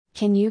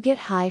Can you get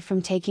high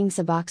from taking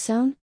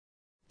Suboxone?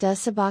 Does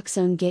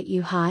Suboxone get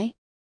you high?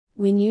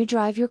 When you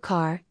drive your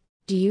car,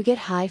 do you get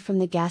high from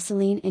the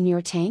gasoline in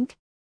your tank?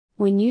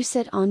 When you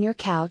sit on your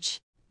couch,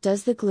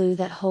 does the glue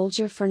that holds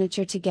your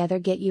furniture together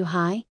get you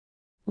high?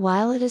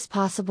 While it is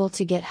possible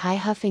to get high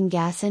huffing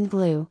gas and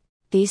glue,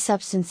 these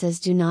substances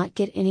do not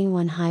get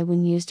anyone high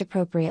when used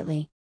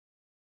appropriately.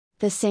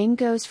 The same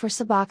goes for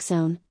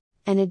Suboxone,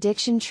 an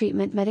addiction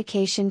treatment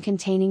medication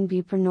containing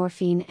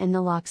buprenorphine and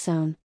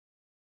naloxone.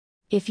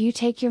 If you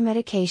take your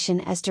medication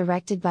as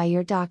directed by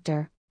your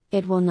doctor,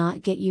 it will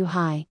not get you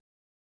high.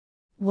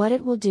 What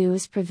it will do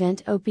is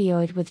prevent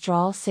opioid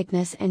withdrawal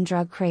sickness and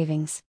drug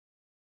cravings.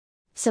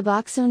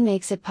 Suboxone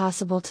makes it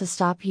possible to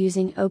stop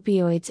using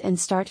opioids and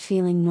start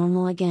feeling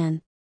normal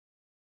again.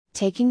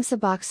 Taking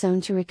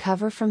Suboxone to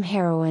recover from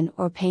heroin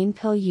or pain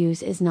pill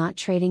use is not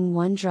trading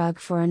one drug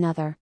for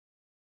another.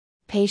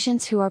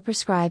 Patients who are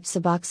prescribed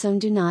Suboxone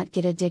do not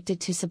get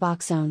addicted to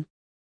Suboxone.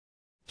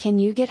 Can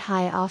you get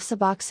high off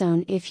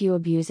Suboxone if you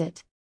abuse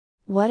it?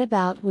 What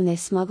about when they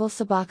smuggle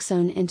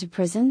Suboxone into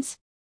prisons?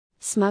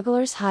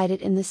 Smugglers hide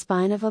it in the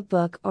spine of a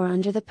book or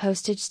under the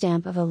postage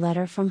stamp of a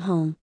letter from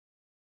home.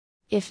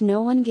 If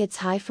no one gets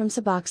high from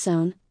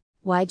Suboxone,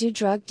 why do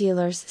drug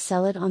dealers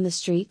sell it on the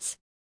streets?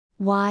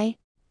 Why,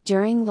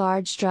 during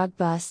large drug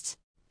busts,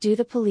 do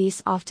the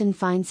police often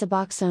find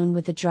Suboxone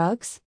with the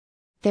drugs?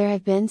 There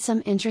have been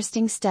some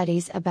interesting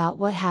studies about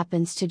what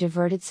happens to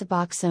diverted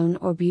Suboxone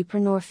or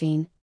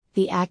buprenorphine,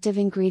 the active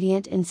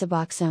ingredient in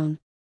Suboxone.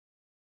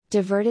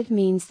 Diverted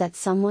means that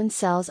someone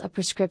sells a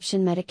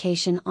prescription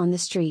medication on the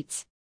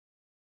streets.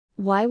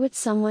 Why would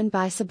someone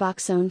buy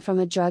Suboxone from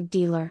a drug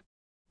dealer?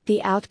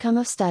 The outcome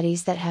of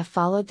studies that have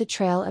followed the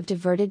trail of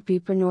diverted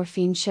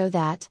buprenorphine show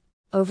that,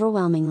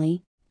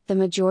 overwhelmingly, the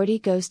majority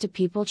goes to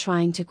people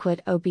trying to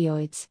quit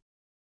opioids.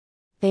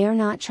 They are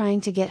not trying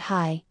to get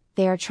high,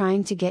 they are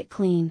trying to get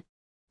clean.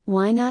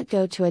 Why not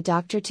go to a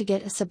doctor to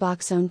get a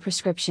Suboxone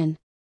prescription?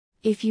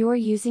 If you are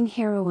using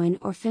heroin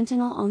or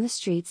fentanyl on the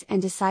streets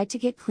and decide to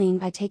get clean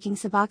by taking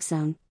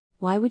Suboxone,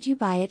 why would you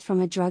buy it from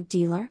a drug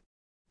dealer?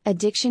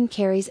 Addiction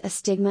carries a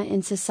stigma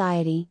in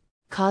society,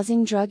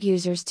 causing drug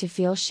users to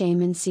feel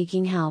shame in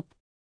seeking help.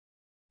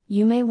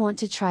 You may want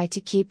to try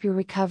to keep your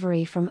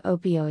recovery from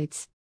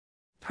opioids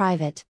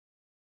private.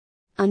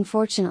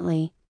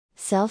 Unfortunately,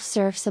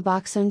 self-serve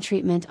Suboxone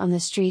treatment on the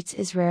streets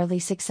is rarely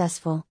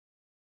successful.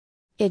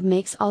 It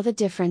makes all the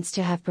difference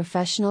to have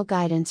professional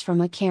guidance from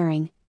a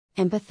caring,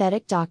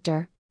 empathetic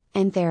doctor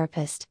and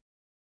therapist.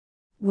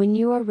 When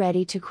you are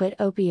ready to quit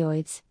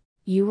opioids,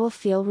 you will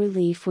feel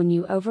relief when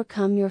you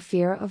overcome your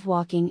fear of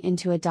walking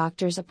into a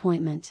doctor's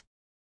appointment.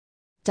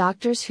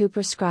 Doctors who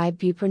prescribe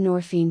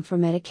buprenorphine for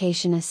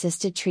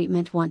medication-assisted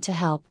treatment want to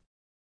help.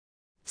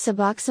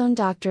 Suboxone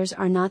doctors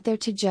are not there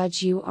to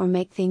judge you or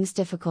make things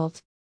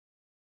difficult.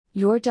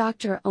 Your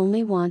doctor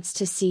only wants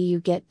to see you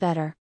get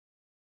better.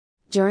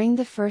 During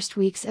the first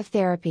weeks of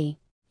therapy,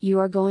 you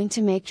are going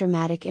to make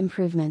dramatic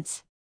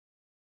improvements.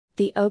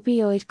 The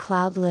opioid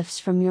cloud lifts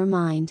from your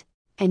mind,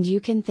 and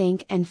you can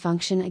think and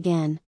function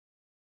again.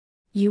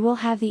 You will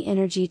have the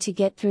energy to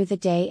get through the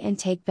day and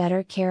take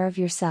better care of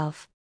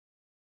yourself.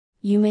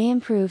 You may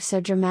improve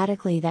so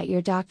dramatically that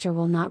your doctor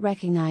will not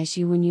recognize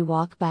you when you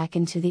walk back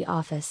into the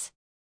office.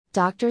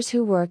 Doctors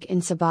who work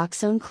in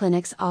Suboxone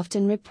clinics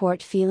often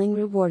report feeling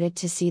rewarded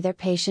to see their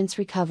patients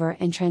recover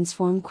and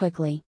transform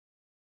quickly.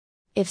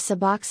 If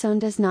Suboxone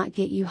does not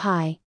get you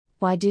high,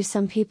 why do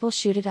some people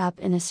shoot it up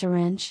in a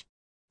syringe?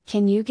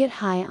 Can you get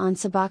high on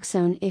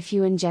Suboxone if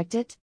you inject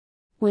it?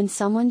 When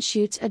someone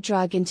shoots a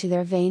drug into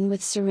their vein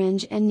with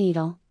syringe and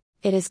needle,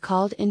 it is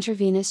called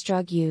intravenous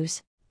drug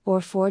use,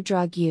 or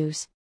for-drug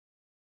use.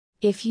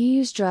 If you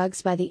use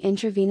drugs by the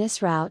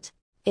intravenous route,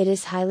 it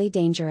is highly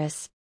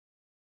dangerous.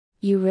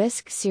 You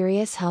risk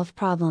serious health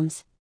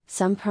problems,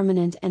 some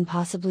permanent and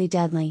possibly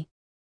deadly.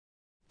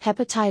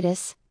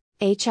 Hepatitis,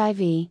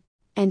 HIV,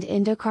 and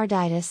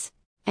endocarditis,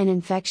 an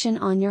infection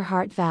on your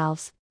heart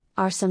valves,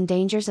 are some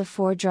dangers of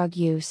for-drug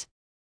use.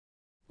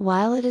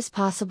 While it is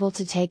possible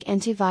to take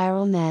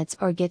antiviral meds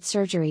or get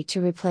surgery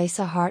to replace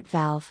a heart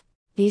valve,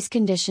 these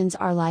conditions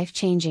are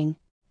life-changing,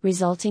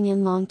 resulting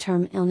in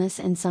long-term illness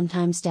and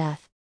sometimes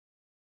death.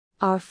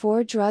 Are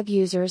for-drug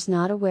users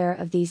not aware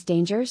of these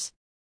dangers?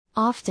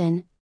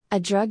 Often, a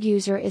drug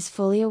user is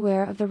fully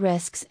aware of the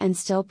risks and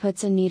still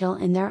puts a needle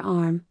in their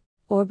arm,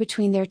 or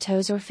between their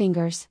toes or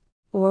fingers,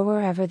 or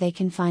wherever they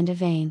can find a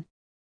vein.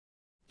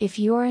 If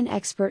you are an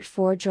expert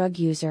for-drug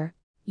user,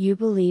 you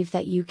believe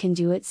that you can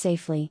do it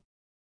safely.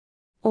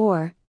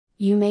 Or,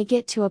 you may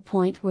get to a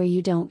point where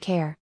you don't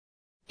care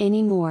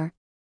anymore.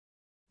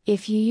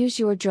 If you use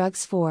your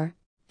drugs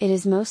it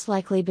is most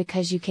likely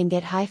because you can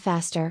get high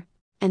faster,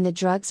 and the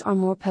drugs are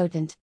more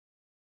potent.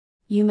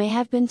 You may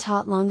have been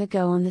taught long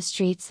ago on the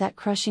streets that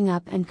crushing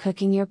up and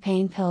cooking your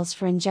pain pills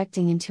for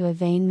injecting into a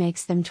vein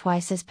makes them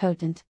twice as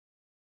potent.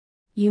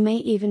 You may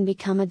even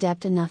become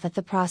adept enough at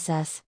the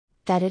process,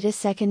 that it is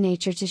second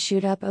nature to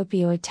shoot up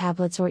opioid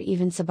tablets or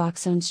even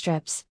Suboxone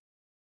strips.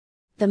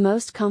 The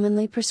most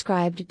commonly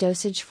prescribed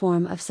dosage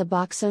form of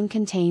Suboxone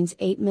contains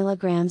 8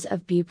 mg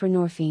of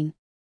buprenorphine.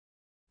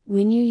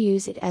 When you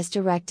use it as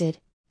directed,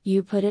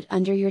 you put it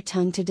under your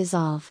tongue to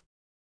dissolve.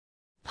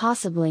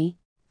 Possibly,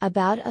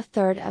 about a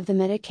third of the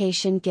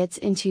medication gets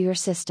into your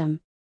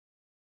system.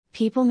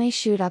 People may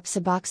shoot up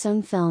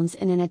Suboxone films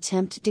in an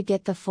attempt to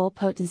get the full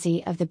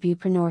potency of the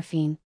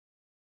buprenorphine.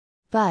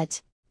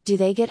 But, do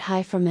they get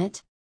high from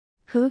it?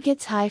 Who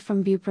gets high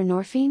from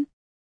buprenorphine?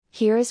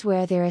 Here is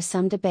where there is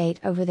some debate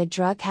over the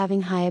drug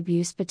having high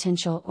abuse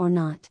potential or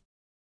not.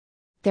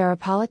 There are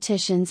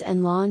politicians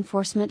and law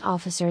enforcement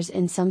officers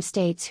in some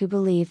states who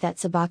believe that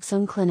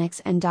Suboxone clinics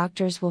and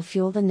doctors will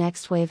fuel the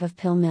next wave of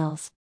pill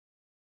mills.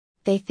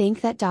 They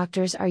think that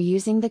doctors are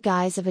using the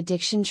guise of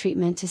addiction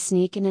treatment to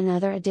sneak in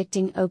another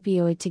addicting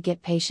opioid to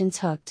get patients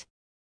hooked.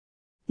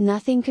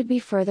 Nothing could be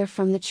further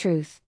from the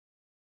truth.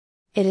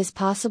 It is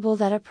possible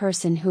that a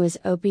person who is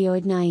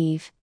opioid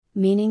naive,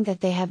 meaning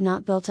that they have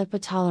not built up a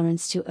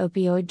tolerance to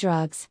opioid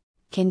drugs,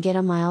 can get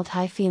a mild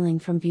high feeling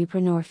from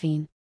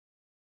buprenorphine.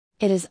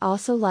 It is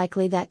also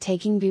likely that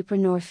taking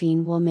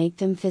buprenorphine will make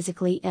them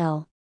physically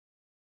ill.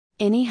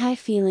 Any high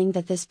feeling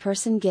that this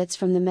person gets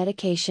from the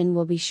medication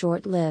will be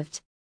short-lived.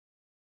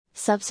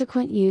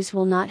 Subsequent use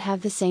will not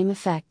have the same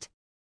effect.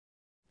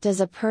 Does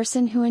a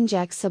person who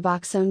injects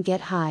Suboxone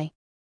get high?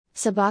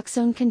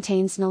 Suboxone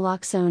contains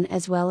naloxone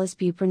as well as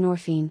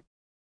buprenorphine.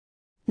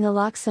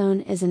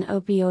 Naloxone is an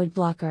opioid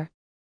blocker.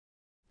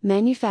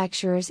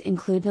 Manufacturers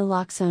include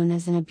naloxone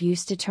as an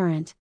abuse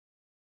deterrent.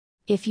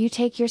 If you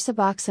take your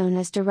Suboxone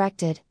as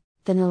directed,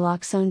 the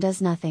naloxone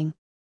does nothing.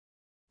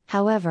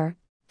 However,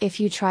 if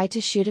you try to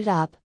shoot it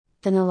up,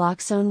 the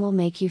naloxone will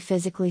make you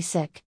physically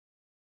sick.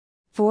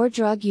 4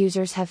 drug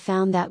users have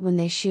found that when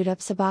they shoot up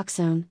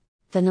Suboxone,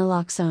 the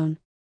naloxone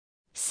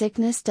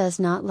sickness does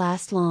not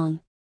last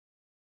long.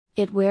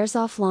 It wears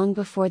off long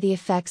before the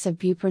effects of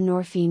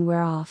buprenorphine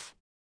wear off.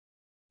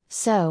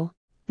 So,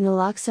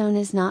 naloxone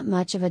is not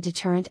much of a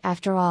deterrent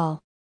after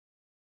all.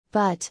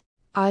 But,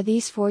 are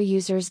these 4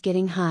 users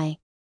getting high?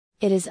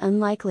 It is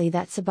unlikely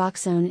that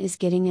Suboxone is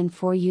getting an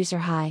 4 user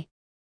high.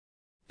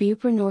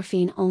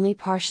 Buprenorphine only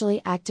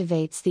partially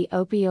activates the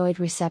opioid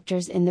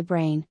receptors in the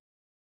brain.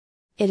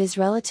 It is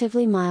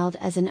relatively mild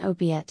as an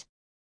opiate.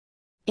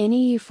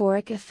 Any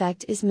euphoric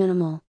effect is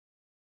minimal.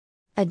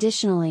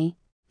 Additionally,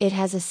 it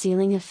has a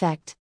ceiling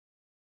effect.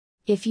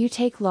 If you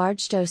take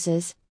large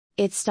doses,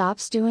 it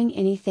stops doing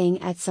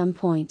anything at some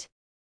point.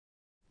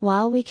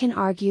 While we can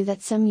argue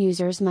that some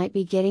users might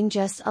be getting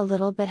just a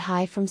little bit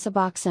high from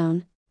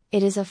Suboxone,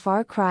 it is a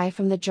far cry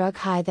from the drug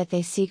high that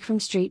they seek from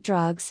street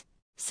drugs,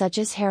 such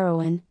as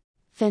heroin,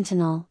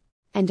 fentanyl,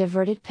 and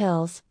diverted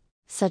pills,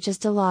 such as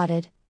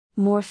Dilaudid,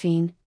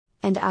 morphine,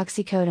 and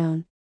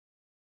oxycodone.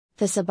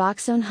 The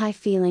Suboxone high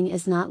feeling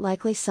is not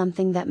likely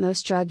something that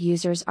most drug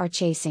users are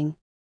chasing.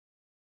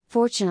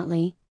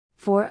 Fortunately,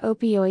 for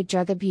opioid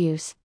drug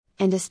abuse,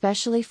 and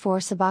especially for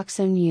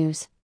Suboxone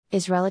use,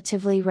 is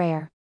relatively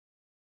rare.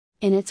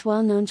 In its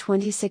well-known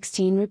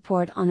 2016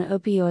 report on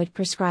opioid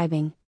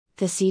prescribing,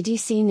 the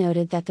CDC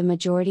noted that the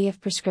majority of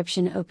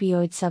prescription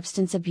opioid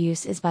substance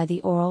abuse is by the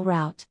oral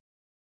route.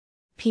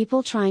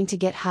 People trying to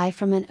get high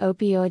from an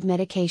opioid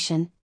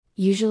medication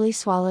usually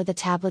swallow the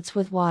tablets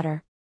with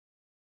water.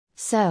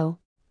 So,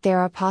 there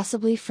are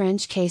possibly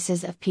fringe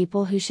cases of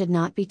people who should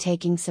not be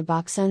taking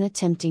Suboxone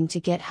attempting to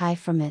get high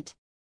from it.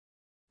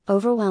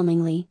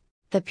 Overwhelmingly,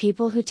 the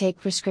people who take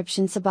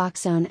prescription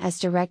Suboxone as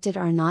directed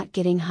are not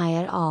getting high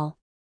at all.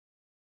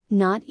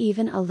 Not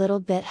even a little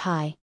bit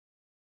high.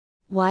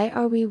 Why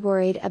are we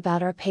worried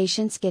about our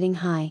patients getting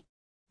high?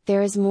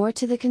 There is more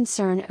to the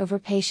concern over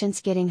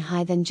patients getting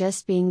high than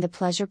just being the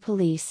pleasure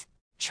police,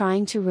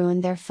 trying to ruin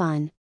their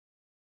fun.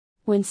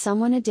 When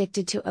someone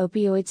addicted to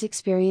opioids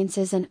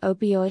experiences an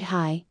opioid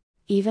high,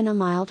 even a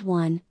mild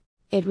one,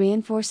 it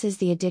reinforces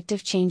the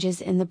addictive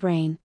changes in the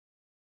brain.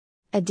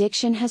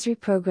 Addiction has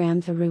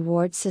reprogrammed the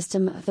reward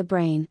system of the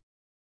brain.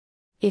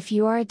 If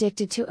you are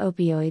addicted to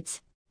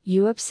opioids,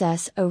 you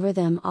obsess over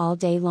them all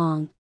day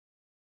long.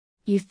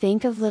 You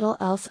think of little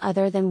else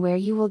other than where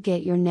you will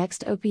get your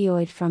next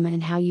opioid from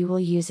and how you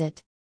will use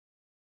it.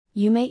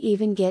 You may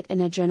even get an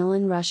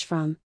adrenaline rush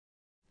from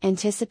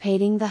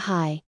anticipating the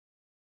high.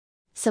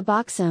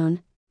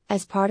 Suboxone,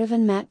 as part of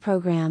an MAT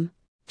program,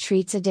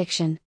 treats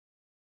addiction.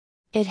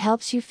 It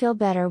helps you feel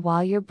better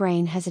while your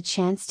brain has a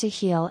chance to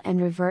heal and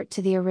revert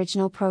to the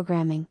original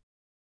programming.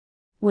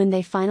 When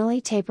they finally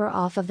taper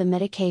off of the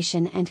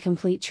medication and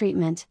complete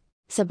treatment,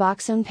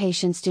 Suboxone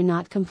patients do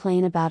not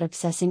complain about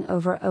obsessing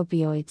over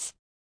opioids.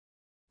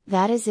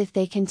 That is if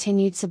they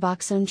continued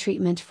Suboxone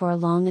treatment for a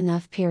long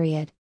enough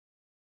period.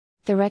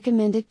 The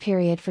recommended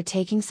period for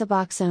taking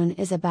Suboxone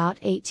is about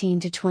 18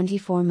 to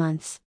 24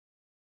 months.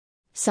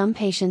 Some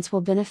patients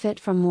will benefit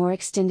from more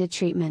extended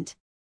treatment.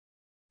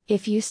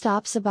 If you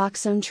stop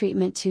Suboxone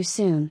treatment too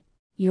soon,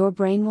 your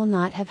brain will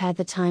not have had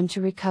the time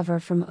to recover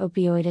from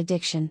opioid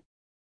addiction.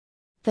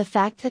 The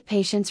fact that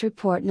patients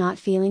report not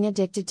feeling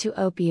addicted to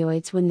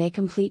opioids when they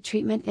complete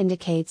treatment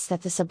indicates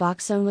that the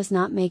Suboxone was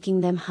not making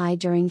them high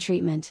during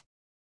treatment.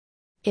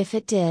 If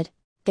it did,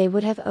 they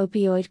would have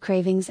opioid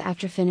cravings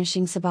after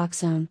finishing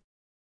Suboxone.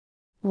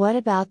 What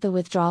about the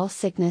withdrawal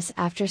sickness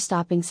after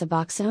stopping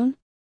Suboxone?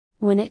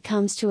 When it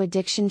comes to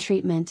addiction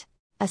treatment,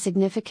 a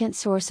significant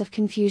source of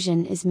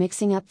confusion is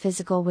mixing up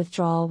physical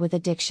withdrawal with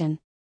addiction.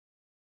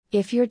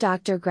 If your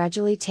doctor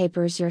gradually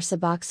tapers your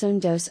Suboxone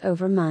dose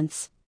over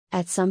months,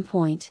 at some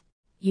point,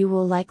 you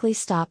will likely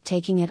stop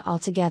taking it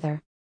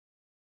altogether.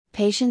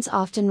 Patients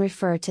often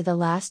refer to the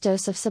last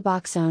dose of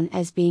Suboxone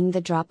as being the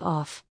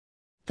drop-off.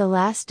 The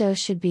last dose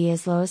should be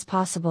as low as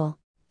possible,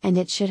 and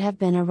it should have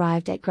been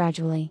arrived at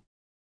gradually.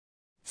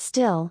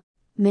 Still,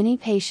 many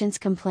patients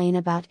complain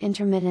about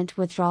intermittent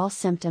withdrawal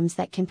symptoms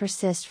that can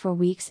persist for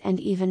weeks and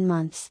even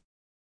months.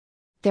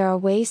 There are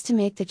ways to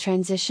make the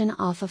transition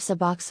off of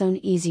Suboxone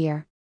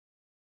easier.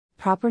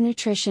 Proper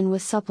nutrition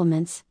with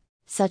supplements,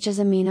 such as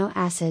amino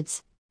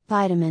acids,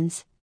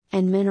 vitamins,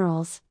 and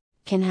minerals,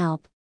 can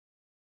help.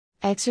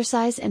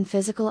 Exercise and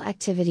physical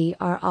activity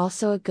are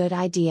also a good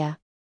idea.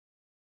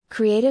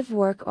 Creative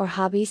work or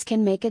hobbies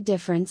can make a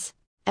difference,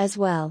 as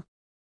well.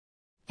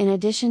 In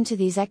addition to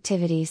these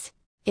activities,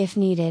 if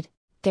needed,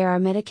 there are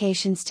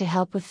medications to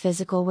help with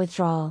physical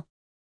withdrawal.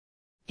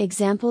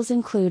 Examples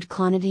include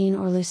clonidine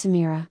or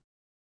Lucemyra.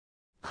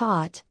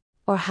 HOT,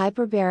 or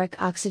hyperbaric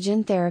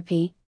oxygen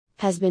therapy,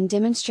 has been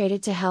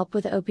demonstrated to help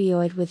with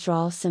opioid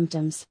withdrawal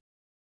symptoms.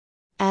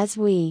 As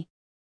we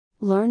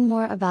learn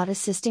more about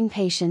assisting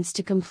patients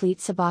to complete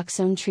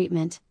Suboxone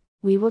treatment,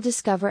 we will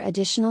discover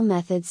additional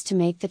methods to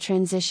make the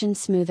transition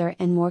smoother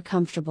and more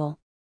comfortable.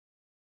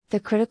 The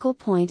critical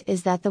point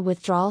is that the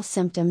withdrawal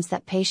symptoms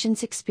that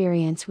patients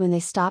experience when they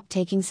stop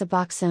taking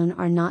Suboxone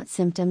are not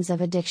symptoms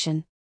of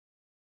addiction.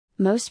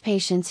 Most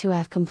patients who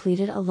have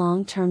completed a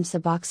long-term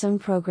Suboxone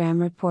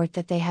program report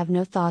that they have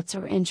no thoughts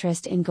or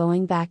interest in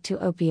going back to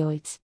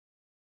opioids.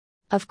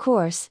 Of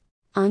course,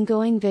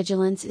 ongoing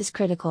vigilance is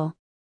critical.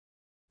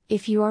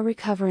 If you are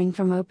recovering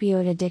from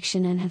opioid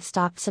addiction and have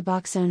stopped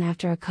Suboxone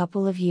after a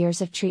couple of years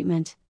of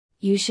treatment,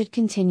 you should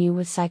continue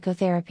with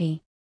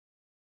psychotherapy.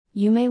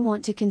 You may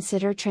want to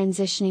consider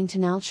transitioning to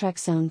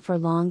naltrexone for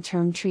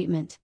long-term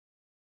treatment.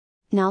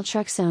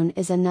 Naltrexone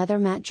is another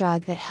MAT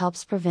drug that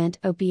helps prevent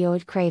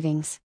opioid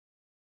cravings.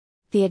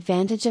 The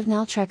advantage of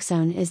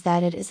naltrexone is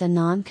that it is a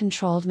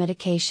non-controlled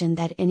medication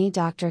that any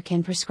doctor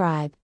can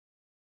prescribe.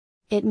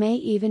 It may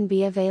even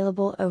be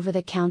available over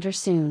the counter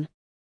soon.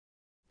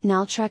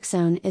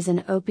 Naltrexone is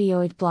an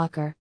opioid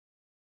blocker.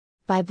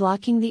 By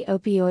blocking the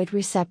opioid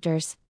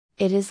receptors,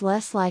 it is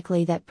less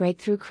likely that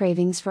breakthrough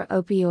cravings for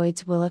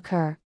opioids will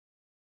occur.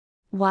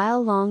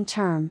 While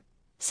long-term,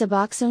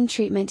 Suboxone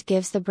treatment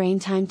gives the brain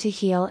time to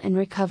heal and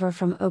recover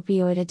from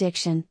opioid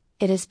addiction,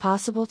 it is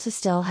possible to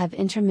still have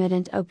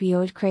intermittent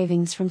opioid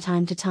cravings from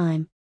time to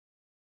time.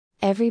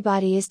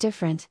 Everybody is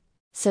different,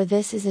 so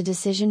this is a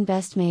decision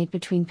best made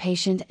between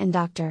patient and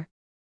doctor.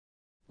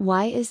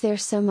 Why is there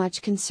so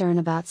much concern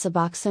about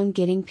Suboxone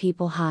getting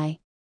people high?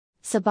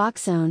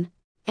 Suboxone,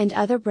 and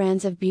other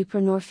brands of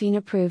buprenorphine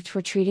approved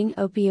for treating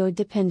opioid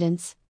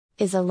dependence,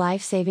 is a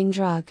life-saving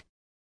drug.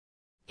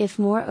 If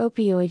more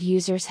opioid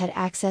users had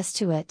access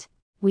to it,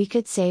 we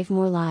could save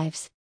more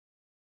lives.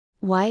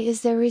 Why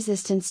is there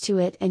resistance to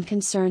it and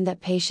concern that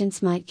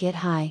patients might get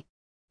high?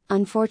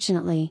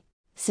 Unfortunately,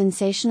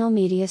 sensational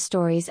media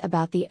stories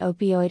about the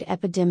opioid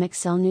epidemic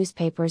sell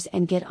newspapers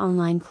and get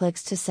online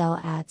clicks to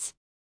sell ads.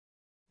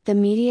 The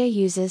media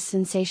uses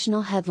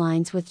sensational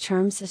headlines with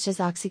terms such as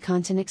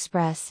OxyContin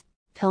Express,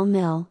 pill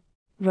mill,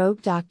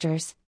 rogue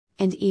doctors,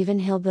 and even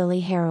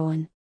hillbilly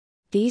heroin.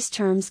 These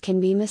terms can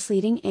be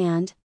misleading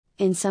and,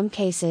 in some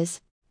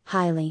cases,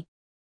 highly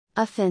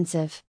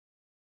offensive.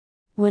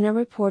 When a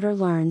reporter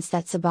learns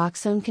that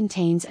Suboxone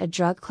contains a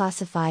drug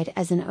classified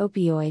as an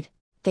opioid,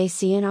 they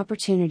see an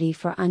opportunity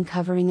for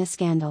uncovering a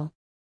scandal.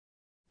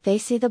 They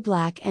see the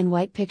black and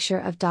white picture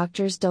of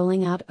doctors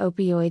doling out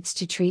opioids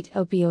to treat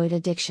opioid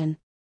addiction.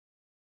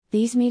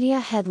 These media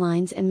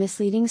headlines and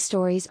misleading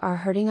stories are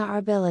hurting our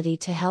ability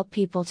to help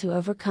people to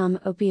overcome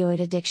opioid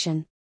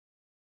addiction.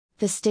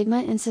 The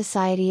stigma in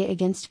society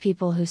against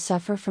people who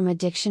suffer from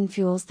addiction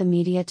fuels the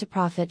media to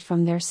profit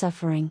from their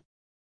suffering.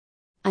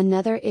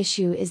 Another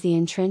issue is the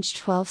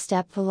entrenched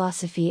 12-step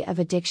philosophy of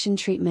addiction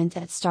treatment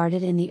that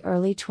started in the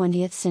early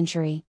 20th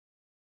century.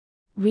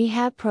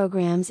 Rehab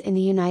programs in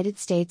the United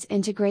States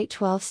integrate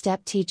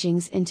 12-step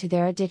teachings into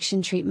their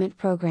addiction treatment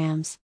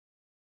programs.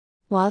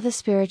 While the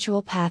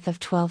spiritual path of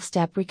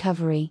 12-step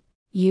recovery,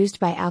 used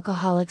by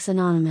Alcoholics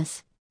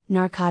Anonymous,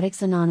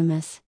 Narcotics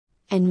Anonymous,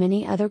 and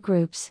many other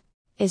groups,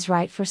 is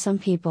right for some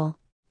people,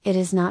 it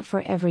is not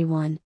for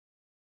everyone.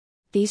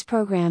 These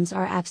programs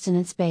are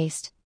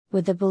abstinence-based,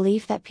 with the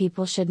belief that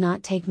people should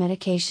not take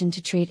medication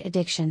to treat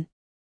addiction.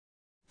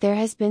 There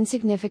has been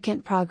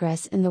significant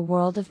progress in the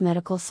world of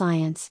medical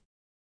science.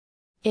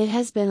 It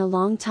has been a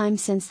long time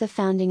since the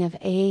founding of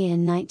AA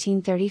in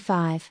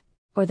 1935,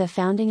 or the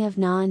founding of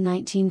NA in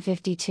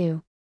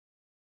 1952.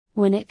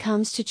 When it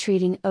comes to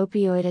treating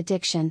opioid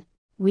addiction,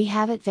 we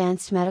have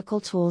advanced medical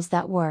tools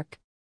that work.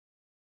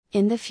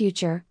 In the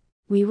future,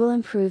 we will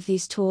improve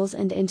these tools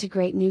and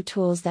integrate new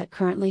tools that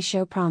currently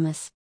show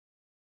promise.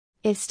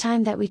 It's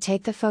time that we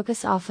take the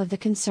focus off of the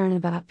concern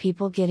about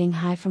people getting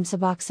high from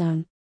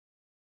Suboxone.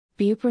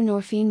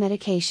 Buprenorphine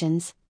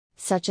medications,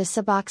 such as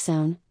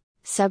Suboxone,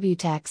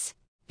 Subutex,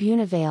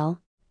 Bunavail,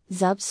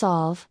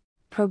 Zubsolv,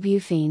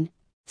 Probufene,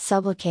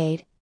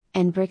 Sublocade,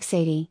 and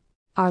Brixadi,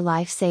 are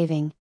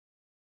life-saving.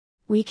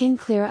 We can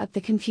clear up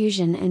the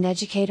confusion and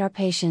educate our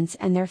patients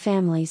and their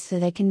families so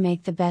they can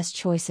make the best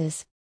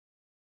choices.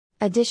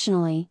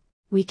 Additionally,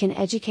 we can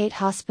educate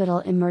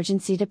hospital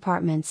emergency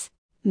departments,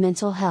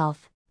 mental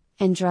health,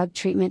 and drug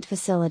treatment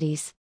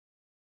facilities.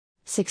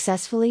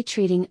 Successfully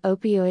treating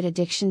opioid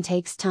addiction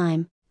takes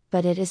time,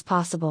 but it is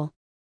possible.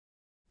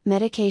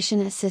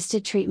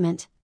 Medication-assisted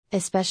treatment,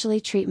 especially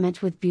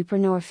treatment with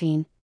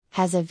buprenorphine,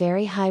 has a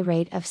very high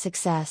rate of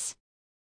success.